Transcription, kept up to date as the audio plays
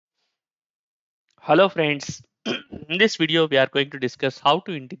Hello friends, in this video we are going to discuss how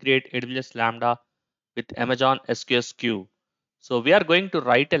to integrate AWS Lambda with Amazon SQS queue. So we are going to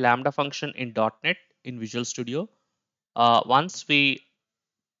write a Lambda function in .NET in Visual Studio. Once we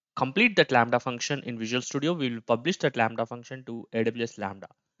complete that Lambda function in Visual Studio, we will publish that Lambda function to AWS Lambda.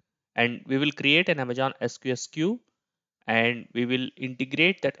 And we will create an Amazon SQS queue and we will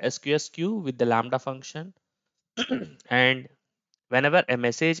integrate that SQS queue with the Lambda function. And whenever a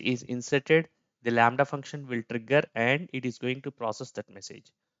message is inserted, the Lambda function will trigger and it is going to process that message.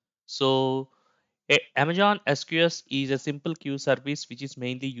 So Amazon SQS is a simple queue service which is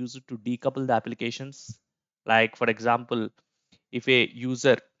mainly used to decouple the applications. Like for example, if a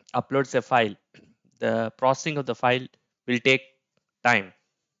user uploads a file, the processing of the file will take time.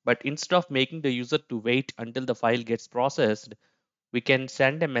 But instead of making the user to wait until the file gets processed, we can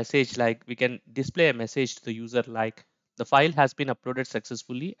send a message, like we can display a message to the user like the file has been uploaded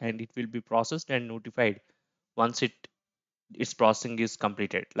successfully and it will be processed and notified once its processing is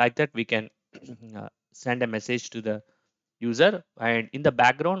completed. Like that we can send a message to the user, and in the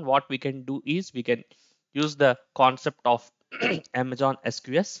background what we can do is we can use the concept of Amazon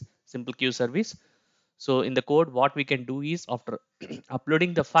SQS simple queue service. So in the code what we can do is after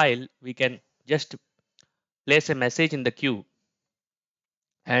uploading the file we can just place a message in the queue,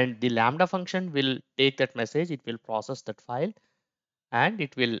 and the Lambda function will take that message, it will process that file, and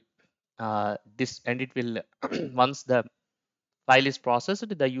it will once the file is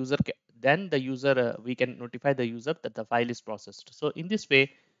processed, the user then the user we can notify the user that the file is processed. So in this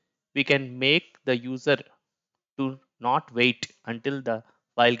way we can make the user to not wait until the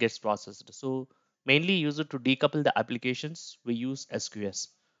file gets processed. So mainly used to decouple the applications, we use SQS.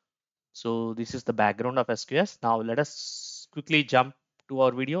 So this is the background of SQS. Now let us quickly jump to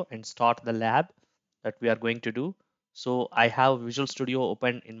our video and start the lab that we are going to do. So I have Visual Studio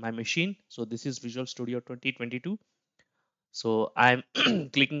open in my machine. So this is Visual Studio 2022. So I'm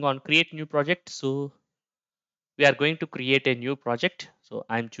clicking on create new project. So we are going to create a new project. So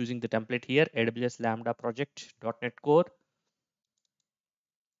I'm choosing the template here, AWS Lambda project .NET Core.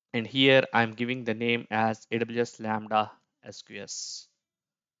 And here I'm giving the name as AWS Lambda SQS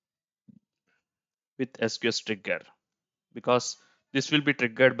with SQS trigger, because this will be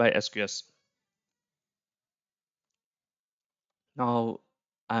triggered by SQS. Now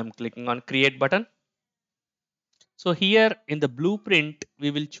I'm clicking on create button. So here in the blueprint, we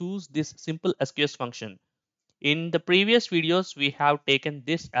will choose this simple SQS function. In the previous videos, we have taken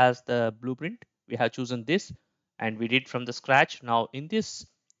this as the blueprint. We have chosen this and we did from the scratch. Now in this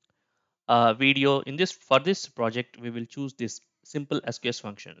for this project, we will choose this simple SQS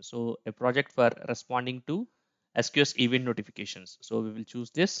function. So a project for responding to SQS event notifications. So we will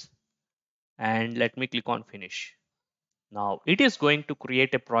choose this and let me click on finish. Now it is going to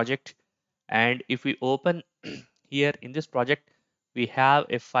create a project, and if we open here in this project, we have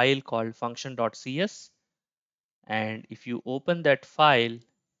a file called function.cs, and if you open that file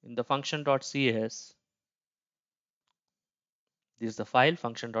in the function.cs, this is the file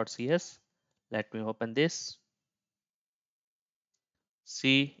function.cs. Let me open this.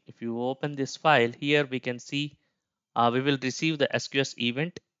 See, if you open this file here, we can see we will receive the SQS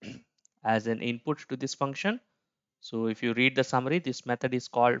event as an input to this function. So if you read the summary, this method is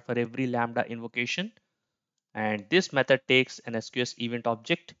called for every Lambda invocation, and this method takes an SQS event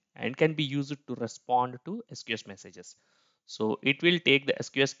object and can be used to respond to SQS messages. So it will take the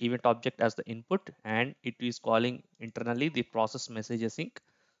SQS event object as the input and it is calling internally the process message async.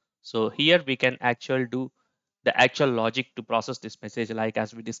 So here we can actually do the actual logic to process this message, like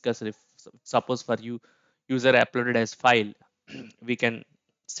as we discussed, if suppose for you user uploaded as file, we can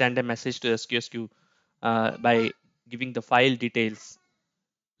send a message to SQS queue by giving the file details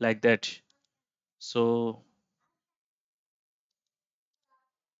like that. So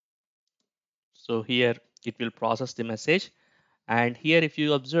here it will process the message, and here if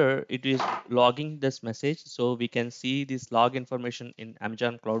you observe it is logging this message, so we can see this log information in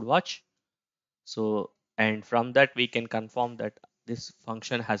Amazon CloudWatch. So and from that we can confirm that this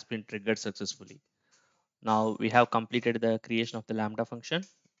function has been triggered successfully. Now we have completed the creation of the Lambda function.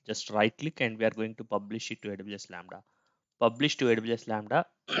 Just right click and we are going to publish it to AWS Lambda. Publish to AWS Lambda.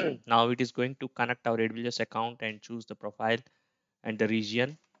 Now it is going to connect our AWS account and choose the profile and the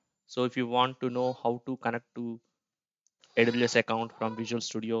region. So if you want to know how to connect to AWS account from Visual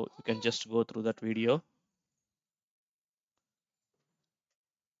Studio, you can just go through that video.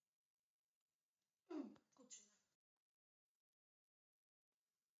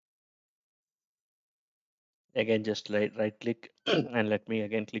 Again, just right click and let me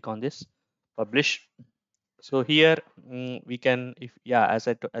again click on this, publish. So here we can, if yeah, as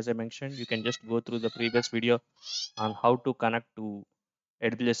I mentioned, you can just go through the previous video on how to connect to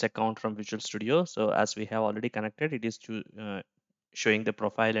AWS account from Visual Studio. So as we have already connected, it is showing the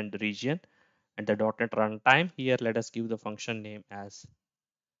profile and the region and the .NET runtime. Here, let us give the function name as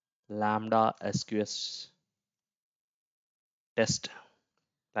Lambda SQS test,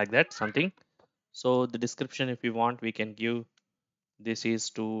 like that something. So the description, if you want, we can give this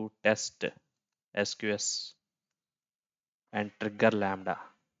is to test SQS and trigger Lambda.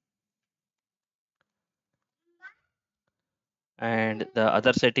 And the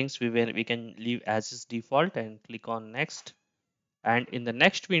other settings we can leave as is default and click on next. And in the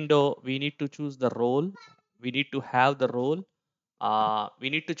next window, we need to choose the role. We need to have the role. We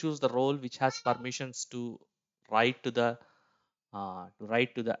need to choose the role which has permissions to write to the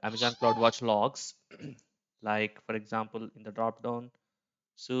Amazon CloudWatch logs. Like for example, in the drop down.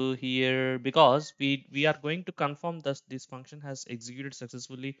 So here, because we are going to confirm that this function has executed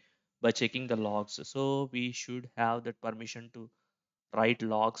successfully by checking the logs. So we should have that permission to write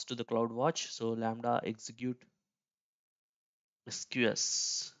logs to the CloudWatch. So Lambda execute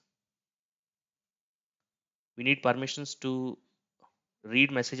SQS. We need permissions to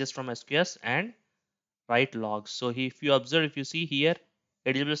read messages from SQS and write logs. So if you observe, if you see here,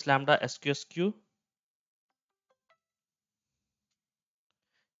 AWS Lambda SQS queue,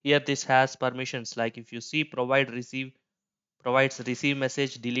 here this has permissions like if you see provides receive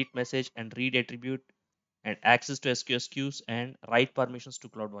message, delete message, and read attribute, and access to SQS queues and write permissions to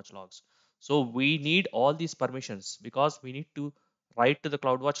CloudWatch logs. So we need all these permissions because we need to write to the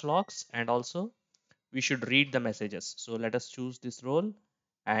CloudWatch logs and also we should read the messages. So let us choose this role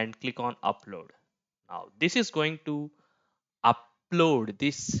and click on upload. Now this is going to upload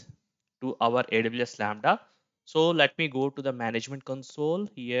this to our AWS Lambda. So let me go to the management console.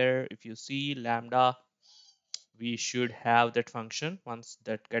 Here, if you see Lambda, we should have that function once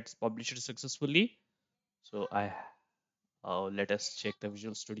that gets published successfully. So let us check the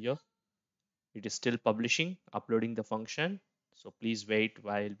Visual Studio. It is still publishing, uploading the function. So please wait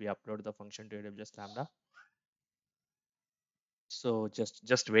while we upload the function to AWS Lambda. So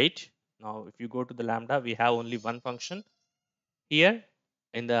just wait. Now, if you go to the Lambda, we have only one function here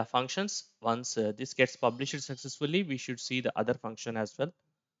in the functions. Once this gets published successfully, we should see the other function as well.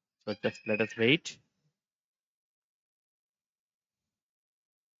 So just let us wait.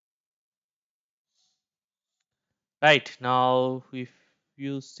 Right now, if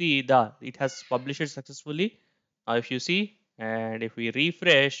you see that it has published successfully, now if you see and if we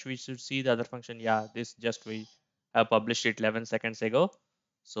refresh, we should see the other function. Yeah, this just we have published it 11 seconds ago.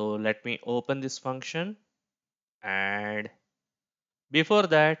 So let me open this function, and before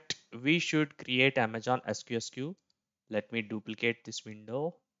that, we should create Amazon SQS queue. Let me duplicate this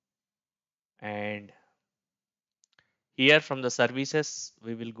window, and here from the services,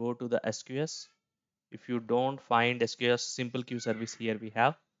 we will go to the SQS. If you don't find SQS simple queue service, here we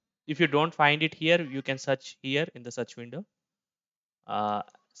have. If you don't find it here, you can search here in the search window, uh,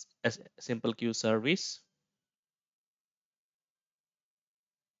 simple queue service.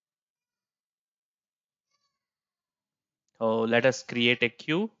 So let us create a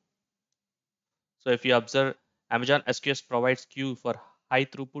queue. So if you observe, Amazon SQS provides queue for high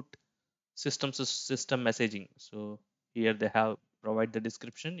throughput system messaging. So here they have provide the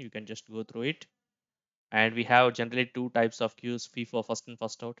description. You can just go through it. And we have generally two types of queues: FIFO, first in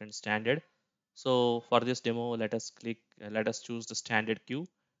first out, and standard. So for this demo, let us choose the standard queue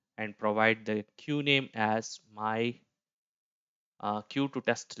and provide the queue name as my queue to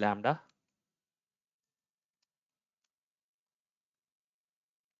test Lambda,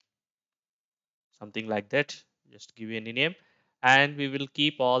 something like that. Just give any name, and we will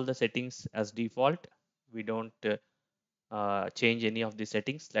keep all the settings as default. We don't change any of the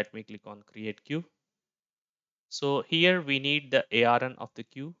settings. Let me click on create queue. So here we need the ARN of the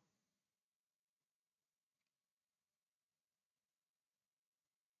queue.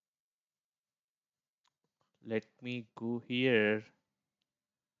 Let me go here.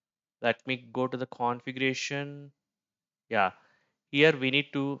 Let me go to the configuration. Yeah, here we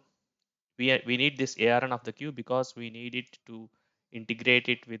need to we need this ARN of the queue because we need it to integrate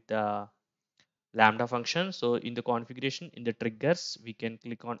it with the Lambda function. So in the configuration, in the triggers, we can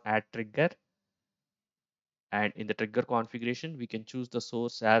click on add trigger, and in the trigger configuration, we can choose the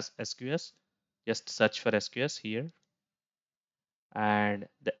source as SQS. Just search for SQS here, and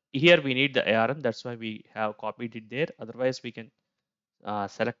here we need the ARN. That's why we have copied it there. Otherwise, we can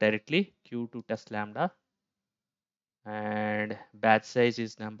select directly queue to test Lambda, and batch size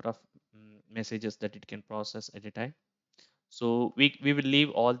is number of messages that it can process at a time. So we will leave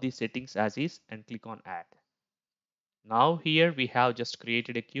all these settings as is and click on add. Now here we have just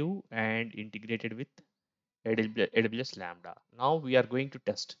created a queue and integrated with AWS Lambda. Now we are going to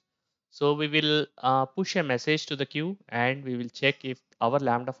test. So we will push a message to the queue and we will check if our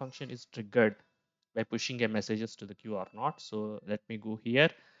Lambda function is triggered by pushing a messages to the queue or not. So let me go here.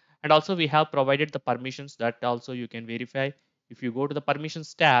 And also we have provided the permissions that also you can verify. If you go to the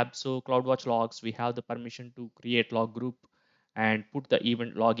permissions tab, so CloudWatch logs, we have the permission to create log group and put the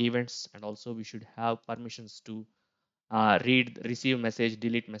event log events. And also we should have permissions to read, receive message,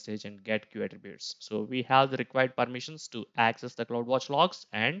 delete message, and get queue attributes. So we have the required permissions to access the CloudWatch logs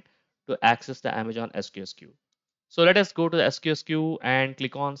and to access the Amazon SQS queue. So let us go to the SQS queue and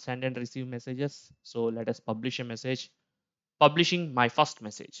click on send and receive messages. So let us publish a message, publishing my first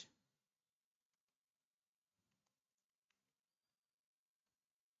message.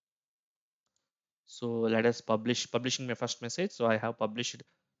 So let us publishing my first message. So I have published.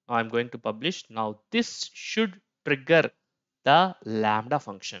 Now I'm going to publish. Now this should trigger the Lambda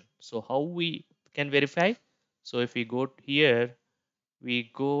function. So how we can verify? So if we go here,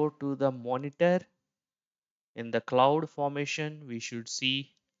 we go to the monitor. In the cloud formation, we should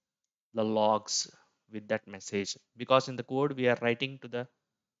see the logs with that message, because in the code we are writing to the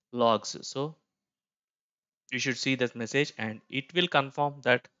logs. So you should see that message and it will confirm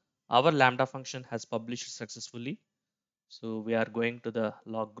that our Lambda function has published successfully. So we are going to the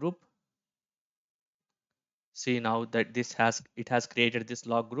log group. See now that it has created this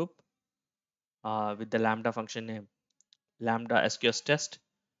log group with the Lambda function name Lambda SQS test.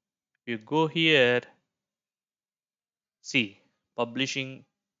 You go here, see publishing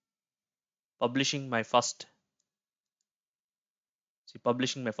publishing my first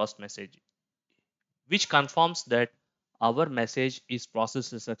publishing my first message, which confirms that our message is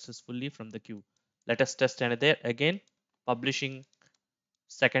processed successfully from the queue. Let us test another again, publishing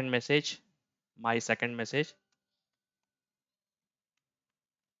second message, my second message.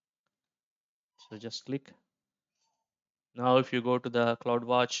 So just click. Now if you go to the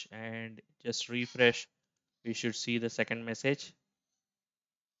CloudWatch and just refresh, we should see the second message.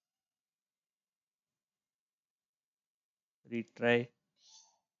 Retry.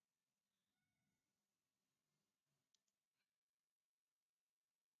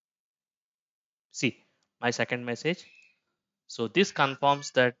 See my second message. So this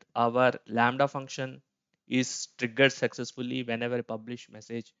confirms that our Lambda function is triggered successfully whenever I publish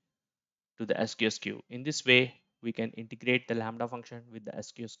message to the SQS queue. In this way, we can integrate the Lambda function with the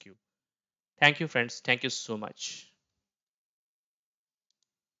SQS queue. Thank you, friends. Thank you so much.